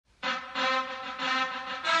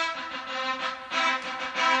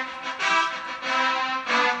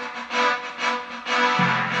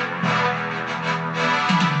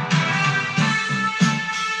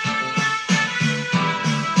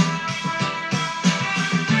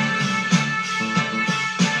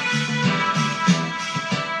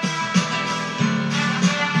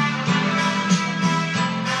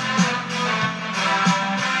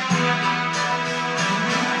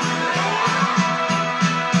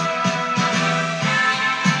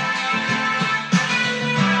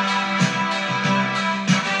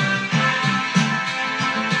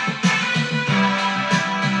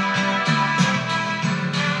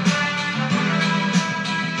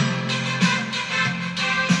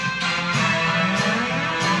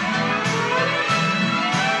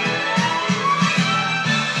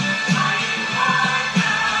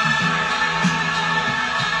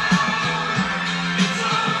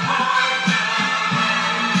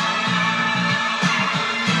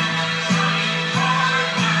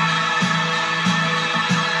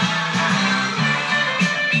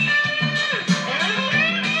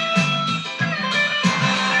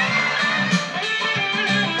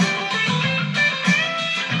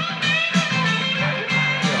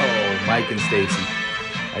and Stacy.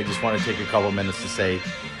 I just want to take a couple minutes to say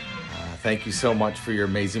thank you so much for your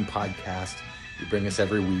amazing podcast. You bring us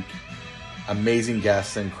every week. Amazing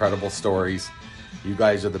guests, incredible stories. You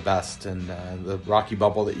guys are the best, and the Rocky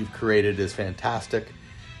Bubble that you've created is fantastic.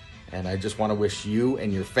 And I just want to wish you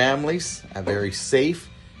and your families a very safe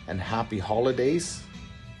and happy holidays.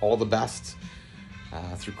 All the best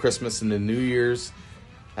through Christmas and the New Year's.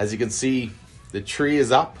 As you can see, the tree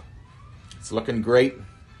is up. It's looking great.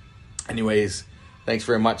 Anyways, thanks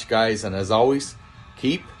very much, guys. And as always,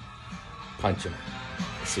 keep punching.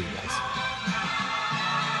 See you guys.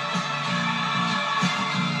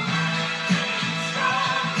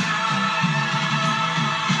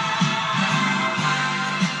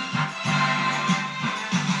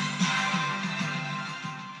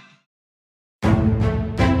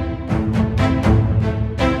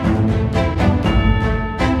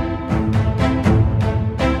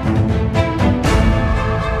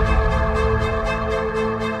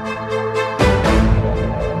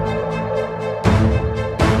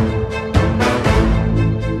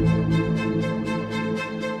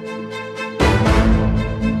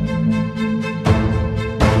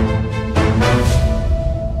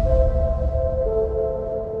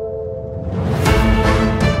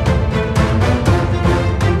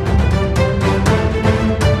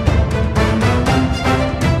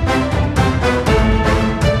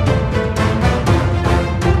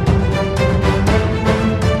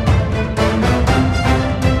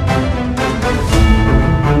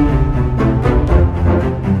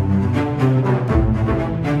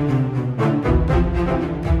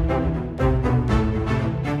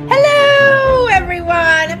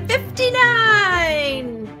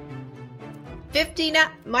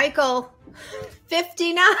 Michael,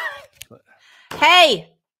 59.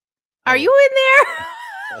 Hey, are you in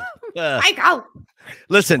there? Michael.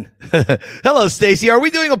 Listen. Hello, Stacy. Are we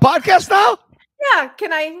doing a podcast now? Yeah.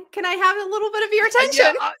 Can I have a little bit of your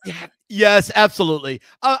attention? Yes, absolutely.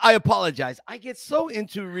 I apologize. I get so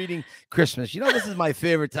into reading Christmas. You know, this is my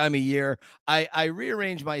favorite time of year. I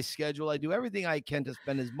rearrange my schedule. I do everything I can to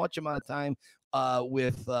spend as much amount of time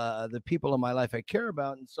with the people in my life I care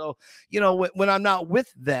about. And so, you know, when I'm not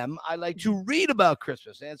with them, I like to read about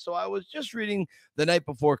Christmas. And so I was just reading the night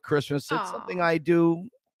before Christmas. It's something I do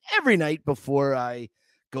every night before I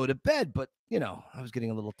go to bed. But, you know, I was getting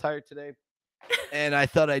a little tired today and I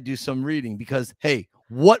thought I'd do some reading because, hey,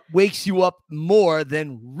 what wakes you up more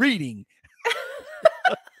than reading?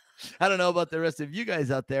 I don't know about the rest of you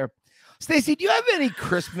guys out there. Stacy, do you have any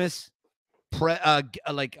Christmas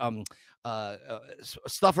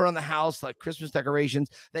stuff around the house, like Christmas decorations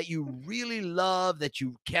that you really love, that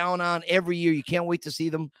you count on every year? You can't wait to see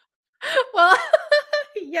them. Well,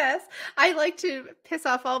 yes, I like to piss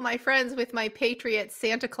off all my friends with my Patriot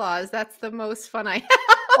Santa Claus. That's the most fun I have.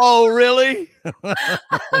 Oh, really? I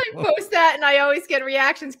post that and I always get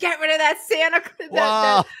reactions. Get rid of that Santa,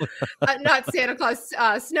 wow. Not Santa Claus,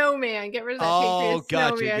 snowman. Get rid of that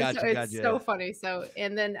Patriot snowman. It's so funny. So,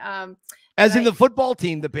 and then, as in the football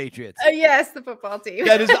team, the Patriots. Yes, the football team.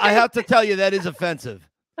 That is, I have to tell you, that is offensive.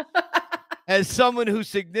 As someone who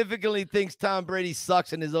significantly thinks Tom Brady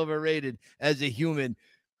sucks and is overrated as a human,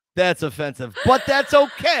 that's offensive. But that's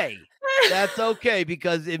okay. That's okay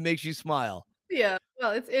because it makes you smile. Yeah,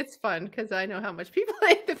 well, it's fun because I know how much people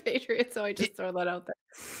hate the Patriots, so I just throw that out there.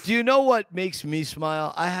 Do you know what makes me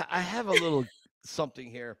smile? I have a little something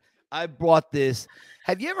here. I brought this.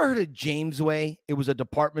 Have you ever heard of James Way? It was a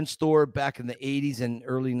department store back in the 80s and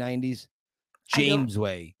early 90s. James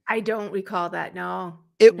Way. I don't recall that. No.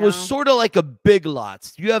 It was sort of like a Big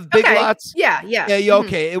Lots. You have Big Lots? Yeah.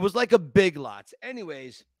 Okay. It was like a Big Lots.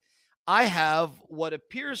 Anyways, I have what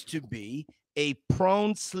appears to be a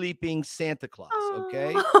prone sleeping Santa Claus.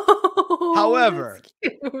 Okay. Oh, however,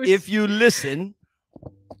 if you listen.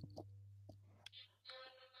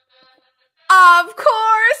 Of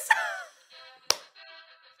course.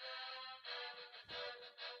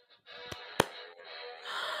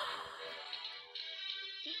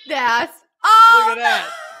 That's look at that.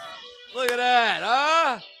 Look at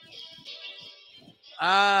that.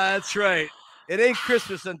 That's right. It ain't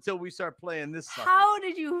Christmas until we start playing this song. How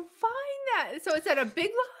did you find that? So it's at a Big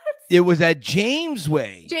Lots? It was at James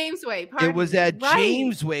Way. James Way. It was at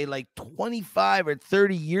James Way like 25 or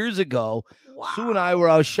 30 years ago. Wow. Sue and I were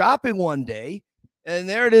out shopping one day, and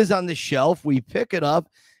there it is on the shelf. We pick it up,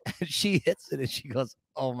 and she hits it, and she goes,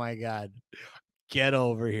 "Oh my God, get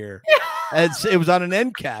over here!" And it was on an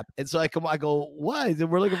end cap, and so I go, "Why?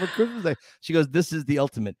 We're looking for Christmas Day." She goes, "This is the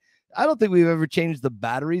ultimate." I don't think we've ever changed the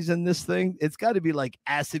batteries in this thing. It's got to be like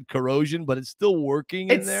acid corrosion, but it's still working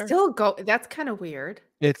in there. It's still go. That's kind of weird.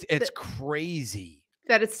 It's crazy.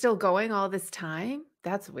 That it's still going all this time?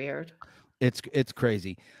 That's weird. It's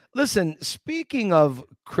crazy. Listen, speaking of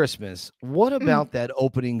Christmas, what Mm, about that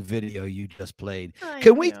opening video you just played? I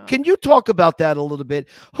Can know. you talk about that a little bit?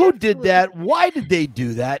 Who did Absolutely. that? Why did they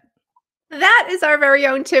do that? That is our very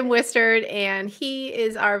own Tim Wistard, and he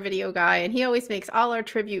is our video guy, and he always makes all our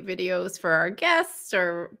tribute videos for our guests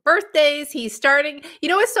or birthdays. He's starting, you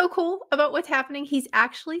know what's so cool about what's happening? He's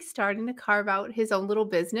actually starting to carve out his own little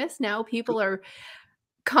business. Now people are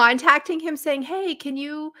contacting him saying, "Hey, can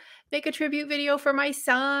you make a tribute video for my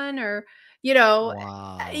son?" Or, you know,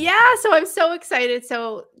 Wow. yeah, so I'm so excited.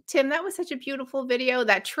 So, Tim, that was such a beautiful video.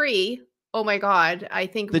 That tree, oh my God, I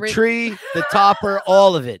think The tree, the topper,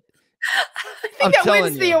 all of it. I think I'm that telling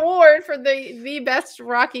wins the you. award for the best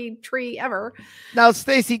rocky tree ever. Now,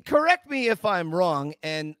 Stacy, correct me if I'm wrong,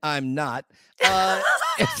 and I'm not. Uh,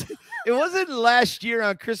 it wasn't last year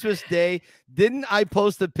on Christmas Day. Didn't I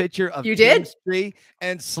post a picture of You did? Tim's tree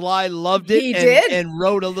and Sly loved it He did. and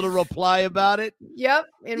wrote a little reply about it? Yep,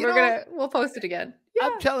 and You know, we'll post it again.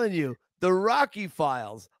 I'm Yeah. telling you, the Rocky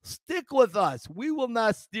Files, stick with us. We will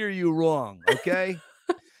not steer you wrong, okay?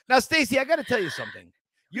 Now, Stacy, I got to tell you something.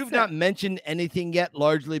 You've not mentioned anything yet,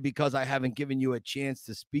 largely because I haven't given you a chance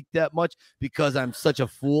to speak that much because I'm such a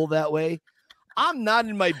fool that way. I'm not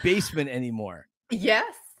in my basement anymore.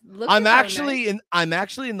 Yes. Look I'm at how actually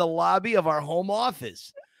nice. in the lobby of our home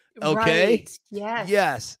office. Okay. Right. Yes.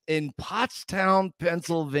 Yes, in Pottstown,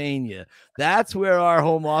 Pennsylvania. That's where our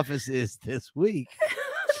home office is this week.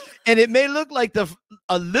 And it may look like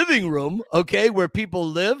a living room, okay, where people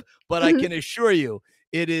live, but I Mhm. can assure you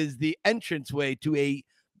it is the entranceway to a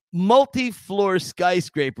multi-floor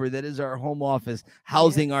skyscraper that is our home office,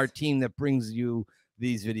 housing our Yes. team that brings you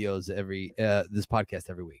these videos this podcast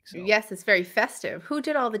every week. So Yes, it's very festive. Who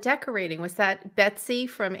did all the decorating? Was that Betsy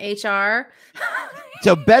from HR?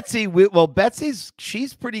 So Betsy, Betsy's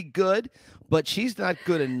she's pretty good, but she's not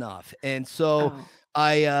good enough. And so Oh.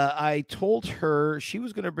 I told her she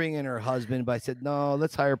was going to bring in her husband, but I said, no,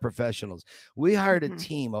 let's hire professionals. We hired a Mhm.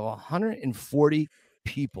 team of 140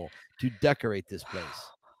 people to decorate this place.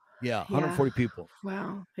 Yeah, Yeah. 140 people.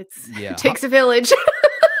 Wow. It Yeah. takes a village.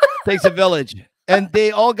 Takes a village. And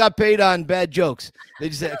they all got paid on bad jokes. They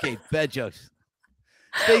just said, okay, bad jokes.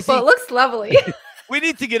 Stacy, Well, it looks lovely. we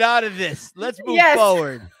need to get out of this. Let's move Yes.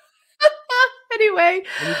 forward. Anyway,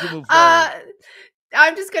 We need to move forward.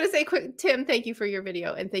 I'm just going to say quick, Tim, thank you for your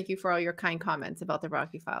video and thank you for all your kind comments about the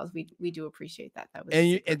Rocky Files. We do appreciate that. That was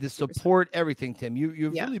And the support, everything, Tim.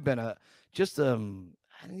 You've Yeah. really been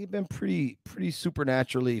I think you've been pretty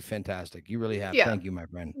supernaturally fantastic. You really have. Yeah. Thank you, my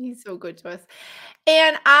friend. He's so good to us.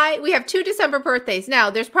 And we have 2 December birthdays.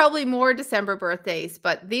 Now, there's probably more December birthdays,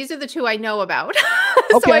 but these are the 2 I know about.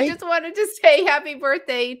 So I Okay. just wanted to say happy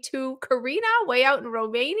birthday to Karina, way out in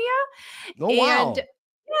Romania. Oh wow. And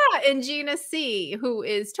yeah, and Gina C, who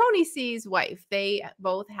is Tony C's wife. They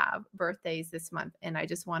both have birthdays this month, and I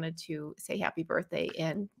just wanted to say happy birthday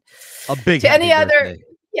and A big to any happy other birthday.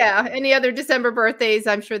 any other December birthdays.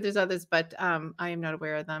 I'm sure there's others, but I am not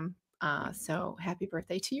aware of them. So happy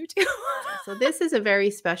birthday to you too. So this is a very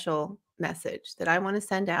special message that I want to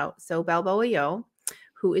send out. So Balboa Yo,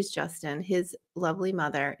 who is Justin, his lovely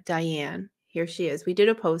mother, Diane, here she is. We did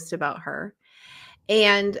a post about her.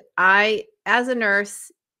 And as a nurse,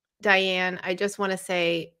 Diane, I just want to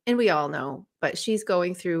say, and we all know, but she's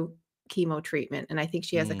going through chemo treatment. And I think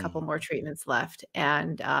she has a couple more treatments left.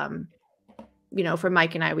 And, for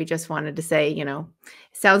Mike and I, we just wanted to say,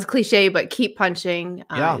 sounds cliche, but keep punching.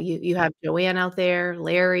 Yeah. You have Joanne out there,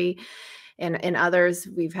 Larry, and others.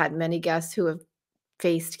 We've had many guests who have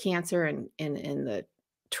faced cancer and the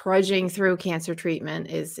trudging through cancer treatment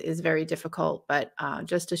is very difficult. But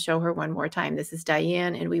just to show her one more time, this is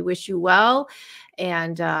Diane, and we wish you well.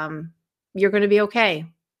 And you're going to be okay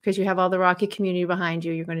because you have all the Rocky community behind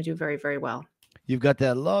you. You're going to do very, very well. You've got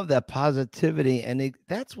that love, that positivity, and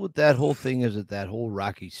that's what that whole thing is, with that whole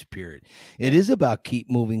Rocky spirit. It is about keep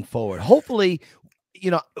moving forward. Hopefully,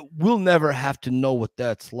 we'll never have to know what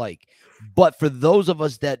that's like. But for those of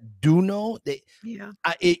us that do know,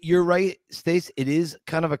 you're right, Stace. It is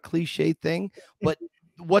kind of a cliche thing, but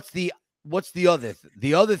what's the other?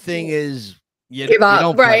 The other thing is give up,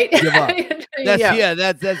 don't right? Give up. That's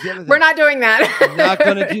the other thing. We're not doing that. Not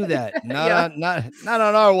going to do that. Not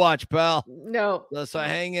on our watch, pal. No. So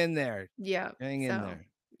hang in there. Yeah. Hang in there.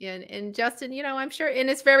 And Justin, I'm sure, and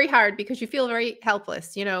it's very hard because you feel very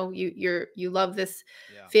helpless. You love this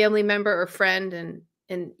family member or friend,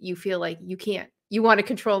 and you feel like you want to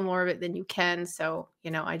control more of it than you can. So,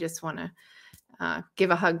 I just want to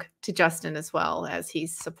give a hug to Justin as well as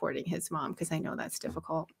he's supporting his mom, because I know that's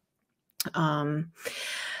difficult.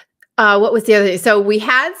 What was the other thing? So we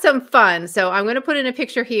had some fun. So I'm going to put in a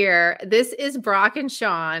picture here. This is Brock and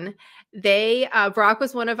Sean. Brock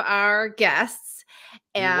was one of our guests.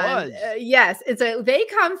 And yes, they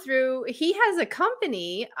come through. He has a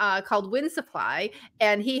company called Wind Supply,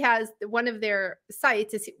 and he has one of their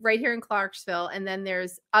sites is right here in Clarksville, and then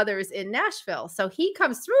there's others in Nashville. So he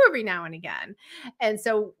comes through every now and again. And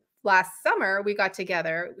so last summer we got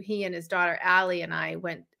together. He and his daughter Allie and I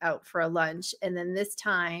went out for a lunch, and then this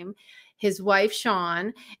time his wife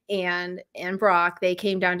Sean and Brock, they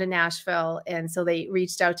came down to Nashville, and so they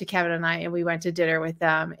reached out to Kevin and I, and we went to dinner with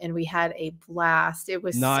them, and we had a blast. It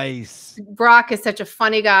was nice. Brock is such a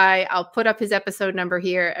funny guy. I'll put up his episode number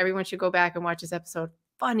here. Everyone should go back and watch his episode.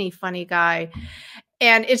 Funny guy.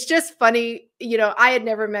 And it's just funny. You know, I had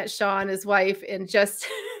never met Sean, his wife, and just,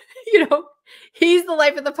 you know, he's the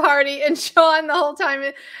life of the party, and Sean the whole time,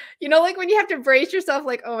 you know, like when you have to brace yourself,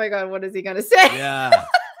 like, oh my God, what is he going to say? Yeah.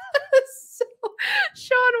 So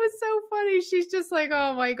Sean was so funny. She's just like,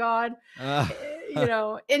 oh my God, you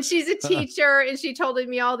know, and she's a teacher, and she told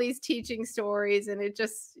me all these teaching stories, and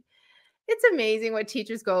it's amazing what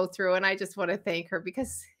teachers go through. And I just want to thank her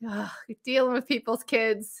because dealing with people's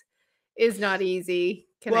kids is not easy.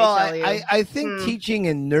 Can I tell you? I think teaching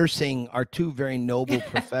and nursing are two very noble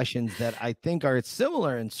professions that I think are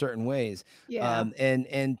similar in certain ways. Yeah.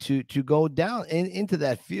 And to go down into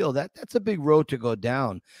that field, that's a big road to go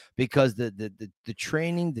down, because the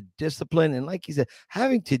training, the discipline, and like you said,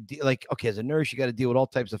 having to okay, as a nurse, you got to deal with all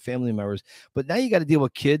types of family members, but now you got to deal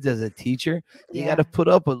with kids as a teacher. You got to put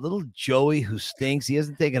up with little Joey who stinks. He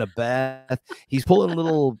hasn't taken a bath. He's pulling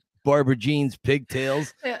little Barbara Jean's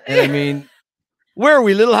pigtails. And I mean, where are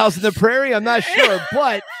we? Little House in the Prairie? I'm not sure,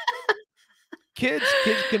 but kids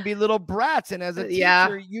can be little brats, and as a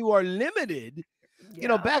teacher, you are limited. You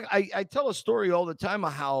know, I tell a story all the time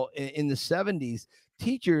of how in the 70s,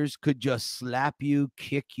 teachers could just slap you,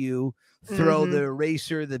 kick you, throw the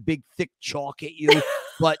eraser, the big thick chalk at you,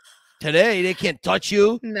 but today they can't touch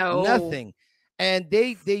you. No, nothing. And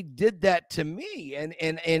they did that to me,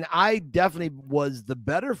 and I definitely was the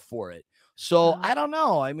better for it. So I don't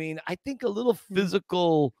know. I mean, I think a little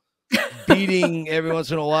physical beating every once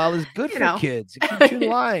in a while is good for kids. It keeps you in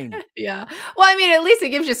line. Yeah. Well, I mean, at least it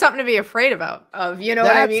gives you something to be afraid of, you know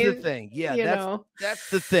what I mean? That's the thing. Yeah, that's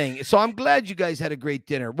the thing. So I'm glad you guys had a great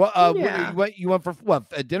dinner. Well, you went for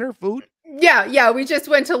what? Dinner, food? Yeah. We just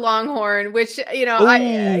went to Longhorn, which, you know,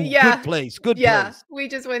 good place. Good place. We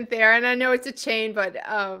just went there, and I know it's a chain, but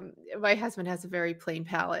my husband has a very plain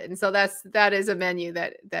palate, and so that is a menu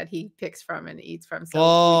that he picks from and eats from. So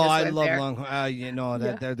I love Longhorn. You know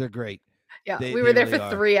they're great. Yeah, we were there for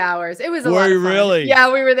 3 hours. It was a lot of fun. Really?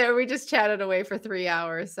 Yeah, we were there. We just chatted away for 3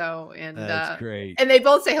 hours. So that's great. And they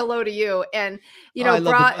both say hello to you, and you know,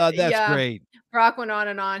 that's great. Brock went on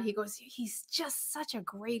and on. He goes, he's just such a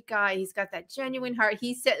great guy. He's got that genuine heart.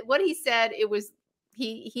 He said, it was,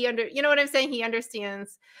 you know what I'm saying? He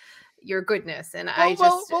understands your goodness. And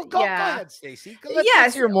go ahead, Stacy.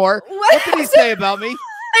 Let's hear more. What did he say about me?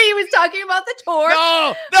 He was talking about the tour.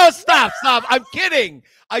 No, stop. I'm kidding.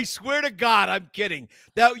 I swear to God, I'm kidding.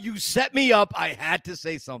 Now you set me up. I had to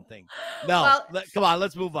say something. No, come on,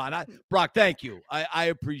 let's move on. Brock, thank you. I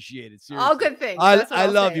appreciate it. Seriously. All good things. I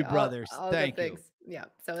love you, brothers. All thank you. Things. Yeah,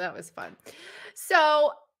 so that was fun.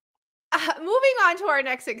 So moving on to our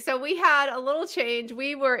next thing. So we had a little change.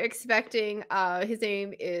 We were expecting, his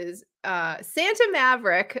name is Santa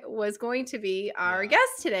Maverick was going to be our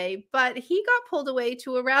guest today, but he got pulled away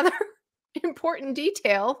to a rather important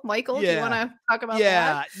detail. Michael, do you want to talk about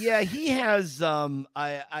that? Yeah, he has I'm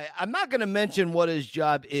not going to mention what his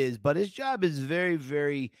job is, but his job is very,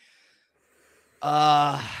 very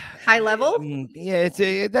high level. That's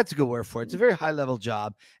a good word for it. It's a very high level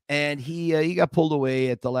job, and he got pulled away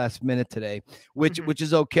at the last minute today, which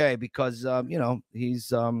is okay, because you know,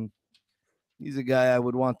 he's a guy I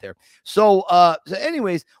would want there. So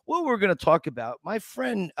anyways, what we're going to talk about, my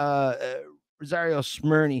friend Rosario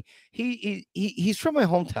Smyrny, he's from my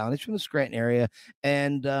hometown. He's from the Scranton area,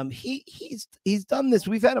 and he's done this.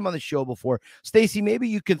 We've had him on the show before. Stacy, maybe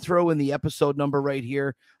you can throw in the episode number right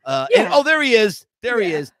here. And, there he is. He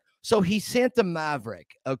is. So he's Santa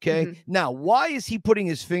Maverick. Okay. Now, why is he putting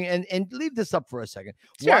his finger and leave this up for a second?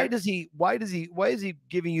 Sure. Why is he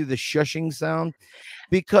giving you the shushing sound?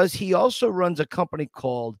 Because he also runs a company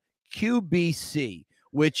called QBC,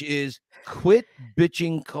 which is Quit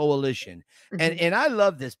Bitching Coalition. And I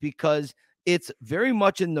love this because it's very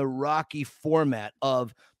much in the Rocky format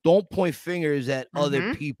of don't point fingers at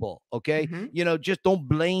other people. Okay. You know, just don't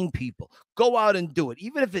blame people. Go out and do it.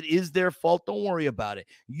 Even if it is their fault, don't worry about it.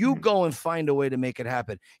 You go and find a way to make it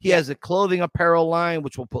happen. He has a clothing apparel line,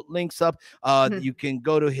 which we'll put links up. You can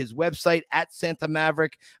go to his website at Santa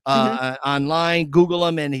Maverick online, Google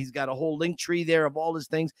him, and he's got a whole link tree there of all his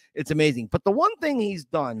things. It's amazing. But the one thing he's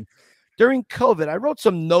done during COVID, I wrote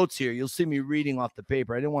some notes here. You'll see me reading off the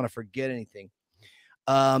paper. I didn't want to forget anything.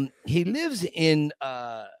 He lives in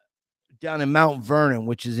down in Mount Vernon,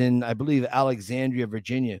 which is in, I believe, Alexandria,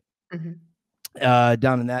 Virginia,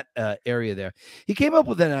 down in that area there. He came up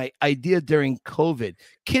with an idea during COVID.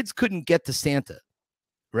 Kids couldn't get to Santa,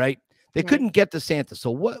 right? They couldn't get to Santa.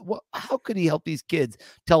 So how could he help these kids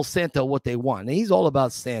tell Santa what they want? And he's all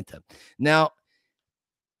about Santa. Now,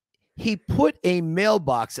 he put a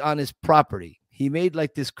mailbox on his property. He made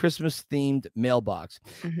like this Christmas themed mailbox,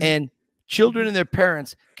 and children and their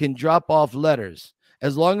parents can drop off letters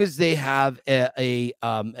as long as they have a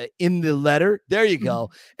in the letter. There you go.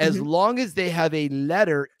 As long as they have a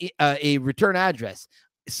letter, a return address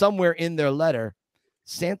somewhere in their letter,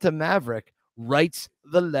 Santa Maverick writes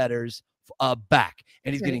the letters back,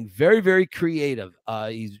 and he's getting very, very creative.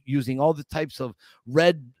 He's using all the types of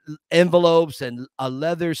red envelopes and a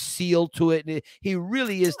leather seal to it. And he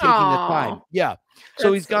really is taking the time. Yeah.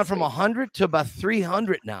 So he's gone from 100 to about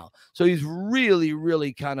 300 now. So he's really,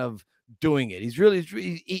 really kind of doing it. He's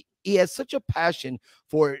really, he has such a passion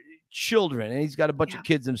for children, and he's got a bunch of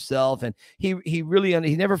kids himself, and he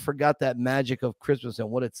never forgot that magic of Christmas and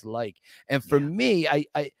what it's like. And for me,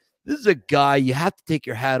 this is a guy you have to take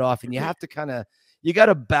your hat off, and you have to you got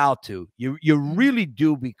to bow to. You really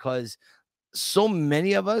do, because so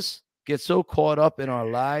many of us get so caught up in our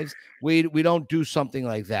lives, we don't do something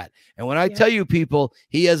like that. And when I tell you, people,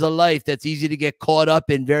 he has a life that's easy to get caught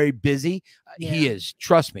up in, very busy. He is,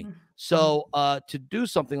 trust me. So to do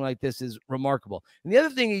something like this is remarkable. And the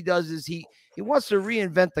other thing he does is he wants to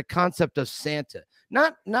reinvent the concept of Santa.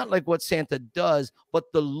 Not like what Santa does, but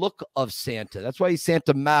the look of Santa. That's why he's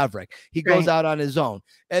Santa Maverick. He goes out on his own.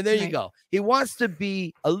 And there you go. He wants to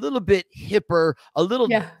be a little bit hipper, a little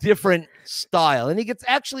different style. And he gets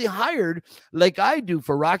actually hired, like I do,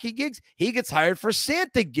 for Rocky gigs. He gets hired for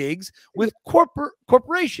Santa gigs with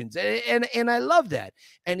corporations. And I love that.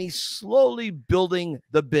 And he's slowly building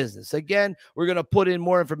the business. Again, we're going to put in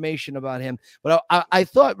more information about him. But I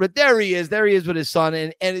thought, but there he is with his son.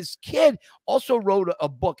 And his kid also wrote a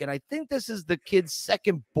book. And I think this is the kid's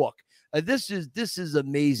second book. This is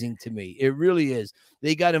amazing to me. It really is.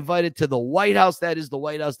 They got invited to the White House. That is the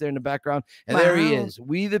White House there in the background. And there he is.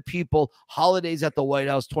 We the People, Holidays at the White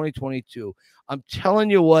House 2022. I'm telling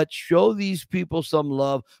you what, show these people some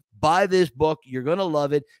love. Buy this book. You're going to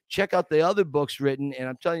love it. Check out the other books written. And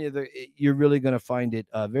I'm telling you, you're really going to find it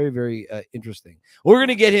very, very interesting. We're going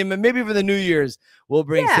to get him, and maybe for the New Year's, we'll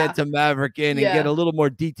bring Santa Maverick in and get a little more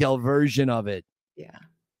detailed version of it.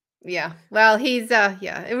 Yeah. Well, he's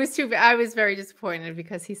it was too I was very disappointed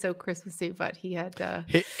because he's so Christmassy, but he had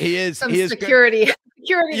he is security to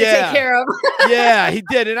take care of. Yeah, he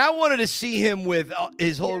did. And I wanted to see him with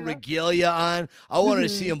his whole regalia on. I wanted to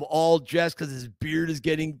see him all dressed because his beard is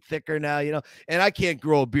getting thicker now, and I can't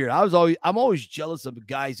grow a beard. I'm always jealous of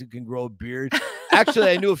guys who can grow a beard.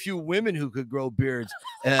 Actually, I knew a few women who could grow beards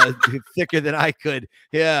thicker than I could.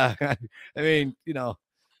 Yeah. I mean,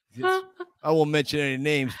 I won't mention any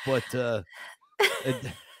names, but I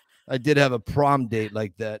did have a prom date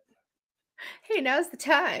like that. Hey, now's the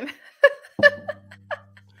time.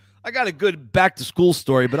 I got a good back to school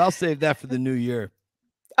story, but I'll save that for the new year.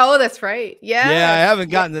 Oh, that's right. Yeah. Yeah, I haven't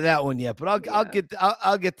gotten to that one yet, but I'll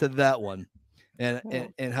get to that one,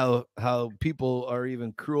 and how people are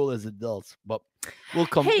even cruel as adults. But we'll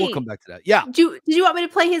come back to that. Yeah. Did you want me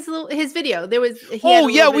to play his video? There was.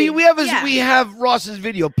 We have Ross's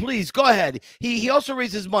video. Please go ahead. He also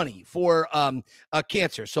raises money for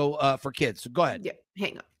cancer. So for kids. So go ahead. Yeah.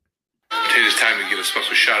 Hang on. Take this time to give a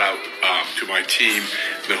special shout out to my team,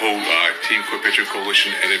 the whole Team Quit Pitching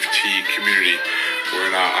Coalition NFT community.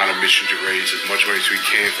 We're on a mission to raise as much money as we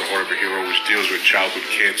can for Heart of a Hero, which deals with childhood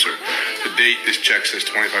cancer. To date, this check says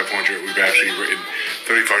 $2,500. We've actually written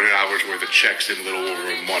 3,500 hours worth of checks in a little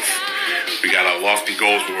over a month. We got our lofty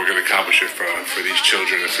goals, but we're going to accomplish it for these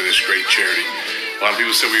children and for this great charity. A lot of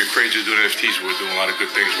people said we were crazy doing NFTs, but we're doing a lot of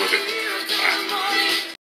good things with it.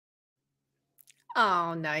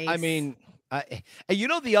 Oh, nice. I mean,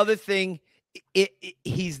 the other thing,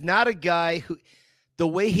 he's not a guy who, the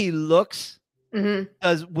way he looks, you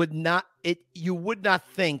would not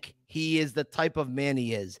think he is the type of man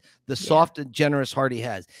he is, the soft and generous heart he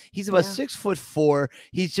has. He's about 6'4".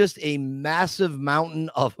 He's just a massive mountain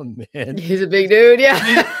of a man. He's a big dude.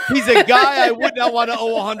 Yeah. He's a guy I would not want to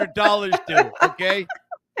owe $100 to. Okay.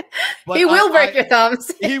 But he will break your thumbs.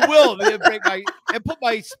 He will break and put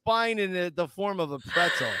my spine in the form of a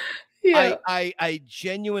pretzel. Yeah. I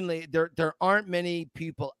genuinely, there aren't many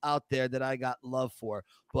people out there that I got love for,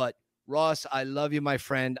 but Ross, I love you, my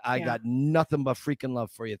friend. I got nothing but freaking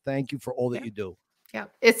love for you. Thank you for all that you do. Yeah,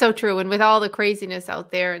 it's so true. And with all the craziness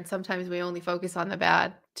out there, and sometimes we only focus on the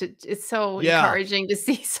bad, it's so encouraging to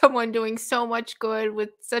see someone doing so much good with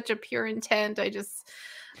such a pure intent.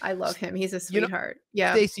 I love him. He's a sweetheart.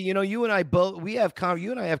 Stacy, you and I both,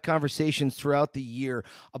 you and I have conversations throughout the year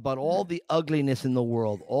about all the ugliness in the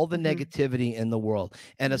world, all the negativity in the world.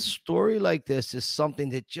 And a story like this is something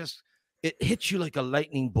that it hits you like a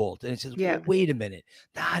lightning bolt. And it says, well, wait a minute,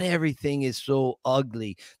 not everything is so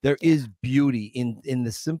ugly. There is beauty in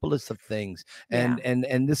the simplest of things. And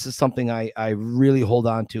this is something I really hold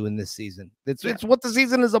on to in this season. It's what the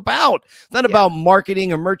season is about. It's not about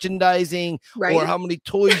marketing or merchandising or how many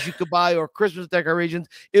toys you could buy or Christmas decorations.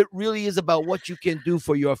 It really is about what you can do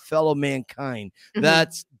for your fellow mankind.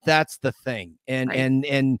 That's the thing.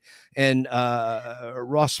 And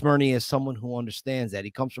Ross Smyrny is someone who understands that.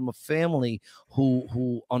 He comes from a family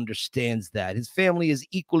who understands that. His family is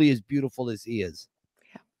equally as beautiful as he is.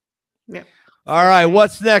 Yeah. All right.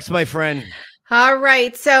 What's next, my friend? All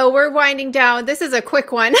right. So we're winding down. This is a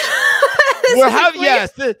quick one. This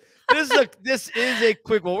is a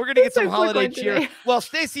quick one. We're going to get some holiday cheer. Well,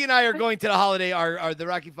 Stacy and I are going to the holiday, the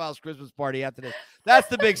Rocky Files Christmas party after this. That's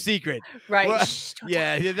the big secret. Right. That's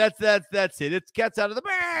it. It's cats out of the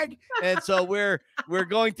bag. And so we're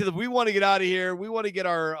going to we want to get out of here. We want to get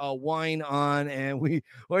our wine on, and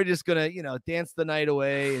we're just going to, dance the night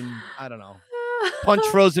away. And I don't know, punch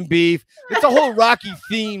frozen beef. It's a whole Rocky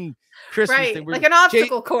theme Christmas thing. Like an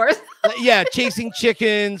obstacle course. Chasing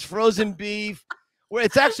chickens, frozen beef.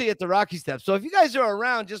 It's actually at the Rocky Steps. So if you guys are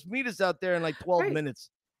around, just meet us out there in like 12 minutes.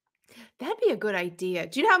 That'd be a good idea.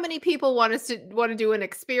 Do you know how many people want to do an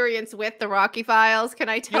experience with the Rocky Files? Can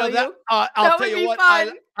I tell you? I'll tell you what.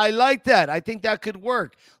 I like that. I think that could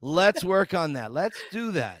work. Let's work on that. Let's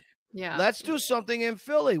do that. Yeah. Let's do something in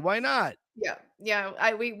Philly. Why not? Yeah.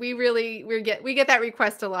 Yeah. We get that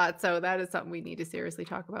request a lot. So that is something we need to seriously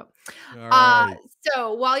talk about. All right.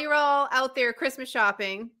 So while you're all out there Christmas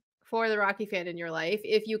shopping for the Rocky fan in your life,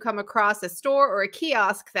 if you come across a store or a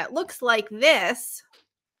kiosk that looks like this,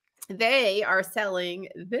 they are selling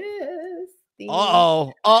this.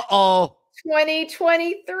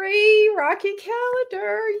 2023 Rocky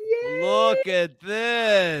calendar. Yay! Look at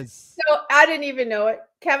this. So I didn't even know it.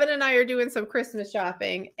 Kevin and I are doing some Christmas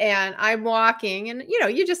shopping, and I'm walking, and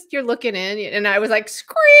you're looking in, and I was like,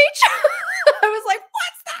 screech. I was like,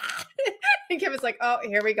 what's that? And Kevin's like, oh,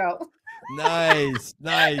 here we go. Nice.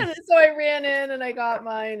 So I ran in and I got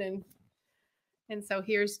mine, and so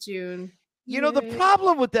here's June. The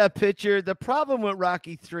problem with that picture, the problem with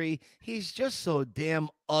Rocky 3, he's just so damn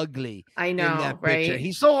ugly. I know, in that right? Picture.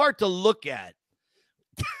 He's so hard to look at.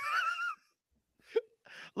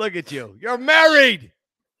 Look at you. You're married.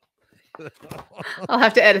 I'll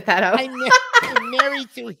have to edit that out. I'm married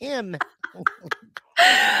to him.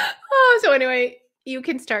 So anyway, you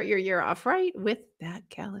can start your year off right with that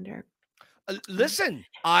calendar. Listen,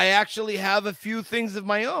 I actually have a few things of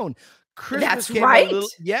my own. That's right.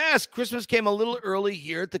 Christmas came a little early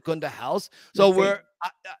here at the Kunda house. So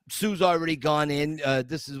Sue's already gone in.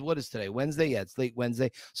 What is today? Wednesday? Yeah, it's late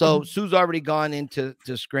Wednesday. So Sue's already gone into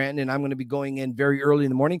Scranton, and I'm going to be going in very early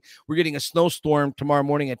in the morning. We're getting a snowstorm tomorrow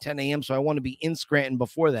morning at 10 a.m. So I want to be in Scranton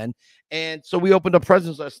before then. And so we opened up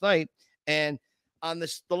presents last night, and on the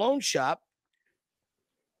Stallone shop,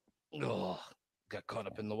 got caught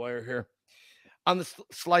up in the wire here. On the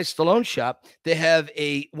Slice Stallone shop, they have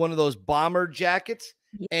one of those bomber jackets,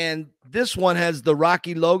 and this one has the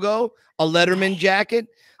Rocky logo, a Letterman jacket.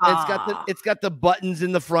 It's got the buttons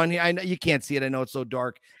in the front here. I know you can't see it. I know it's so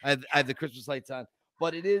dark. I have the Christmas lights on,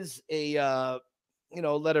 but it is a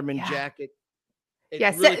Letterman jacket.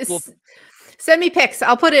 It's really cool. Send me pics.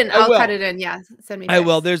 I'll put in. I'll cut it in. Yeah, send me pics. I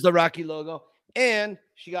will. There's the Rocky logo, and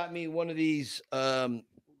she got me one of these.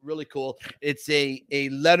 Really cool. It's a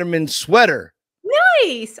Letterman sweater.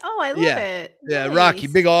 Nice. Oh, I love it. Yeah, nice. Rocky,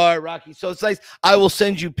 big R, Rocky. So it's nice. I will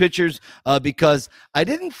send you pictures because I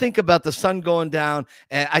didn't think about the sun going down,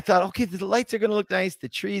 and I thought, okay, the lights are going to look nice, the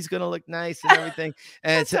tree's going to look nice, and everything.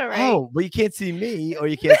 And it's right. But you can't see me, or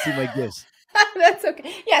you can't see my gifts. That's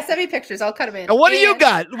okay. Yeah, send me pictures. I'll cut them in. And what do you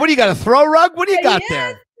got? What do you got? A throw rug? What do you got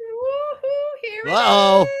there? Woohoo! Here it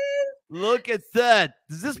is. Look at that.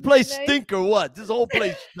 Does this place stink or what? This whole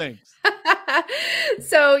place stinks.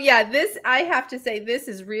 So yeah, this, I have to say, this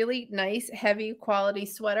is really nice, heavy quality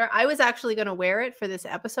sweater. I was actually going to wear it for this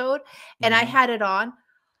episode, and I had it on.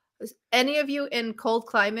 Any of you in cold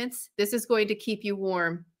climates, this is going to keep you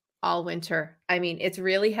warm all winter. I mean, it's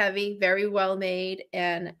really heavy, very well made,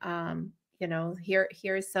 and you know,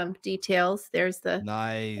 here's some details. There's the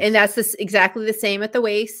nice, and that's exactly the same at the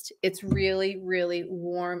waist. It's really, really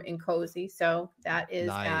warm and cozy. So that is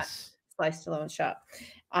at Slice Alone Shop.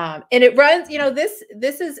 And it runs, you know, this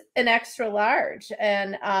is an extra large,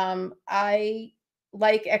 and I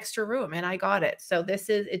like extra room, and I got it. So this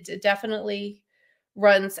is, it definitely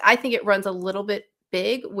runs. I think it runs a little bit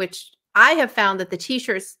big, which I have found that the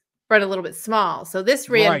t-shirts run a little bit small. So this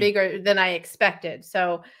ran bigger than I expected.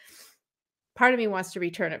 So part of me wants to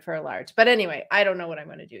return it for a large, but anyway, I don't know what I'm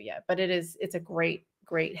going to do yet, but it's a great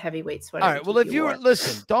heavyweight sweater. All right. Well, if you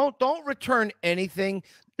listen, don't return anything.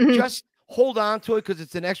 Just hold on to it, because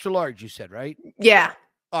it's an extra large, you said, right? Yeah.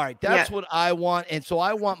 All right. That's what I want. And so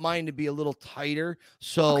I want mine to be a little tighter.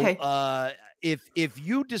 So if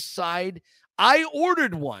you decide, I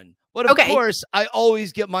ordered one, but of course I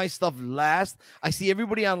always get my stuff last. I see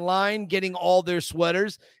everybody online getting all their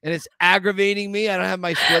sweaters, and it's aggravating me. I don't have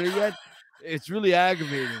my sweater yet. It's really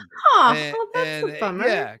aggravating. Well, that's a bummer.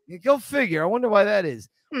 Yeah, go figure. I wonder why that is.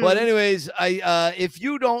 But anyways, if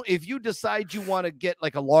you decide you want to get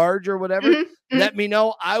like a large or whatever, let me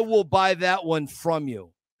know. I will buy that one from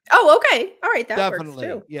you. Oh, okay. All right. That definitely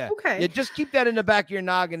works too. Yeah. Okay. Yeah, just keep that in the back of your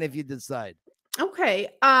noggin if you decide. Okay.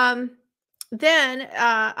 Then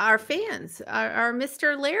our fans, our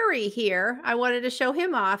Mr. Larry here, I wanted to show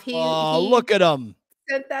him off. He look at him.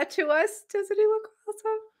 Sent that to us. Doesn't he look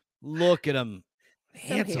awesome? Look at him. So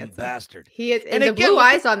handsome bastard. He is. And the blue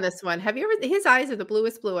eyes on this one. Have you ever, his eyes are the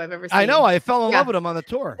bluest blue I've ever seen. I know. I fell in love with him on the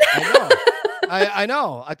tour. I know. I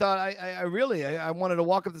know. I thought I really wanted to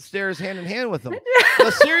walk up the stairs hand in hand with him.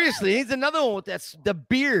 But seriously, he's another one with the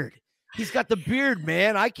beard. He's got the beard,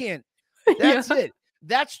 man. I can't. That's it.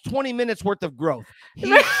 That's 20 minutes worth of growth. He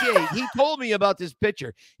shaved. He told me about this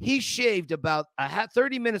picture. He shaved about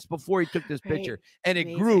 30 minutes before he took this picture, and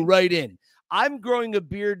it grew right in. I'm growing a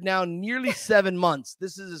beard now nearly 7 months.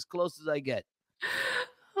 This is as close as I get.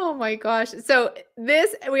 Oh my gosh. So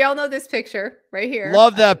this, we all know this picture right here.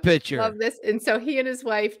 Love that picture. Love this. And so he and his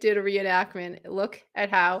wife did a reenactment. Look at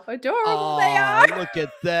how adorable they are. Look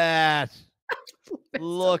at that.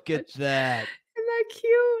 Look at that. Isn't that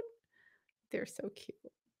cute? They're so cute.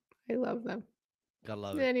 I love them. Gotta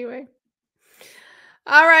love it. Anyway.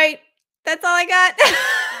 All right. That's all I got.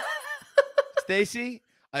 Stacy,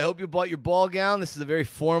 I hope you bought your ball gown. This is a very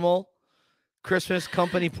formal Christmas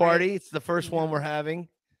company party. It's the first one we're having.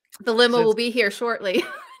 The limo will be here shortly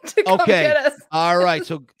to come get us. All right.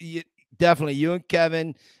 So definitely you and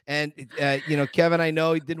Kevin. And, Kevin, I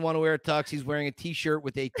know he didn't want to wear a tux. He's wearing a T-shirt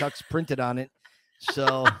with a tux printed on it.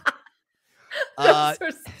 So those are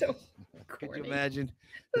so could you imagine?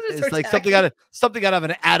 It's like something out of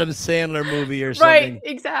an Adam Sandler movie or something. Right,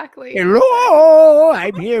 exactly. Hello,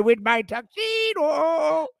 I'm here with my tuxedo.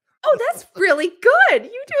 Oh, that's really good.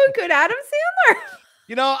 You do a good Adam Sandler.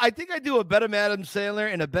 I think I do a better Adam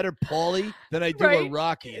Sandler and a better Paulie than I do a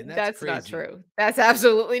Rocky. And that's crazy. Not true. That's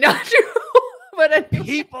absolutely not true. But anyway.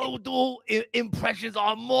 People who do impressions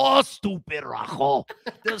are more stupid, Rajo.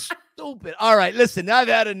 They're stupid. All right, listen, I've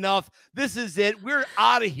had enough. This is it. We're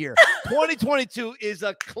out of here. 2022 is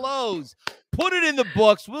a close. Put it in the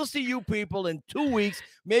books. We'll see you people in 2 weeks.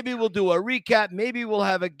 Maybe we'll do a recap. Maybe we'll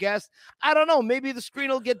have a guest. I don't know. Maybe the screen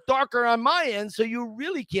will get darker on my end, so you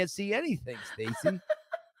really can't see anything, Stacy.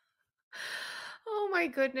 Oh my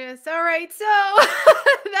goodness. All right. So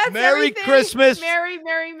that's Merry everything. Christmas. Merry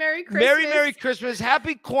Christmas. Merry Christmas.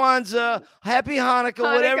 Happy Kwanzaa. Happy Hanukkah.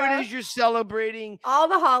 Whatever it is you're celebrating. All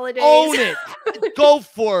the holidays. Own it. Go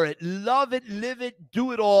for it. Love it. Live it.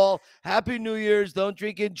 Do it all. Happy New Year's. Don't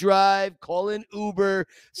drink and drive. Call in Uber.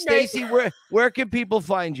 Stacy, where can people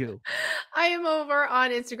find you? I am over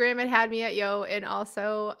on Instagram at Had Me at Yo, and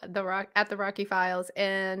also at the Rocky Files,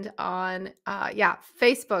 and on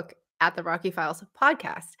Facebook at the Rocky Files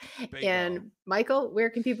podcast. And Michael, where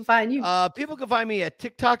can people find you? People can find me at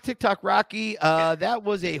TikTok Rocky. That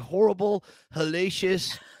was a horrible,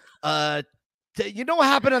 hellacious, you know what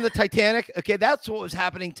happened on the Titanic? Okay, that's what was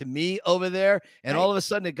happening to me over there. And all of a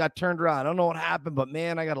sudden it got turned around. I don't know what happened, but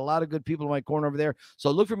man, I got a lot of good people in my corner over there. So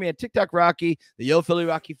look for me at TikTok Rocky, the Yo Philly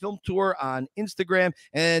Rocky Film Tour on Instagram.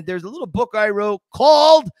 And there's a little book I wrote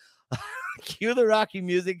called Cue the Rocky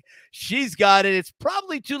Music. She's got it. It's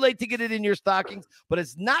probably too late to get it in your stockings, but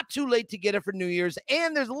it's not too late to get it for New Year's.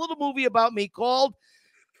 And there's a little movie about me called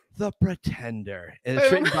The Pretender. And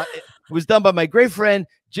it's written by, it was done by my great friend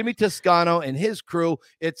Jimmy Toscano and his crew.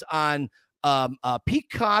 It's on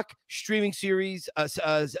Peacock streaming series.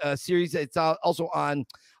 Series. It's also on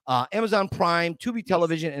Amazon Prime, Tubi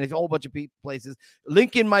Television, and a whole bunch of places.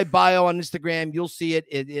 Link in my bio on Instagram. You'll see it.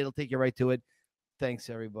 It'll take you right to it. Thanks,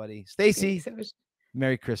 everybody. Stacy,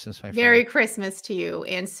 Merry Christmas, my friend. Merry Christmas to you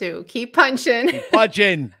and Sue. Keep punching. Keep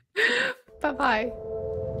punching. Bye-bye.